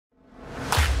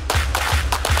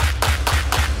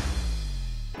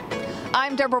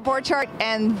I'm Deborah Borchardt,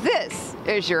 and this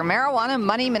is your Marijuana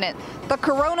Money Minute. The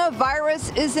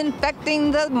coronavirus is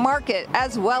infecting the market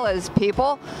as well as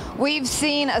people. We've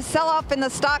seen a sell-off in the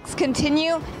stocks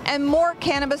continue, and more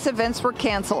cannabis events were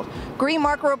canceled. Green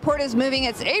Market Report is moving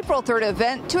its April 3rd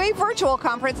event to a virtual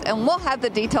conference, and we'll have the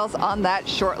details on that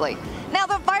shortly. Now,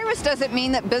 the virus doesn't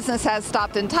mean that business has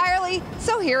stopped entirely,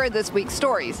 so here are this week's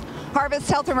stories.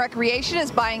 Harvest Health and Recreation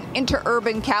is buying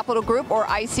Interurban Capital Group, or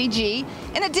ICG,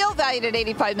 in a deal valued at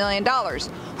 $85 million.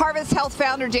 Harvest Health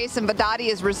founder Jason Vadati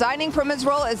is resigning from his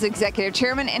role as executive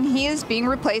chairman, and he is being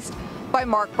replaced by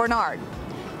Mark Bernard.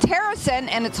 TerrAscend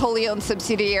and its wholly owned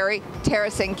subsidiary,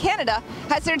 TerrAscend Canada,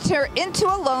 has entered into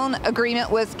a loan agreement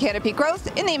with Canopy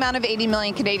Growth in the amount of 80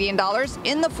 million Canadian dollars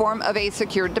in the form of a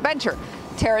secured debenture.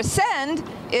 TerrAscend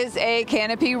is a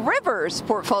Canopy Rivers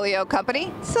portfolio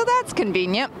company, so that's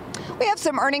convenient. We have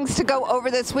some earnings to go over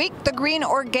this week. The Green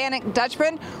Organic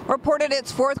Dutchman reported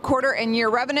its fourth quarter and year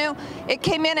revenue. It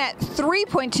came in at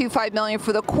 $3.25 million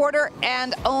for the quarter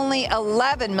and only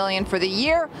 $11 million for the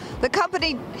year. The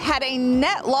company had a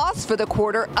net loss for the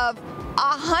quarter of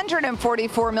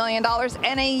 $144 million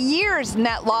and a year's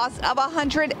net loss of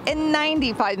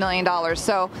 $195 million.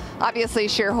 So obviously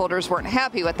shareholders weren't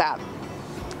happy with that.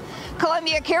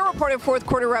 Columbia Care reported fourth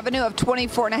quarter revenue of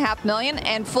 $24.5 million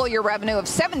and full year revenue of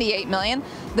 $78 million.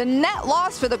 The net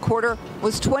loss for the quarter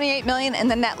was $28 million and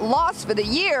the net loss for the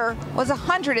year was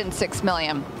 $106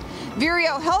 million.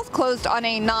 Vireo Health closed on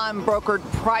a non-brokered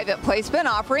private placement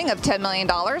offering of $10 million.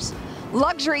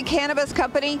 Luxury cannabis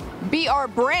company BR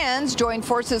Brands joined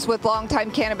forces with longtime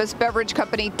cannabis beverage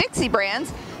company Dixie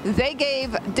Brands. They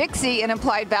gave Dixie an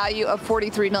implied value of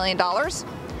 $43 million.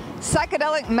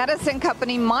 Psychedelic medicine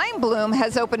company Mindbloom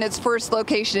has opened its first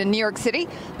location in New York City.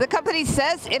 The company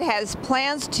says it has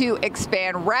plans to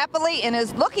expand rapidly and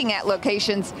is looking at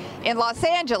locations in Los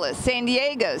Angeles, San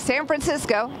Diego, San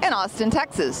Francisco, and Austin,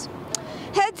 Texas.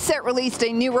 Headset released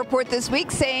a new report this week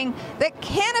saying that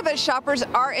cannabis shoppers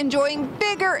are enjoying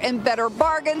bigger and better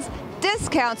bargains,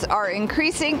 discounts are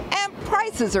increasing, and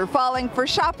prices are falling for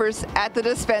shoppers at the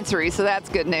dispensary, so that's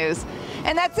good news.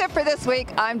 And that's it for this week.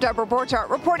 I'm Deborah Borchardt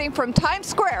reporting from Times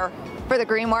Square for the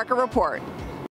Green Market Report.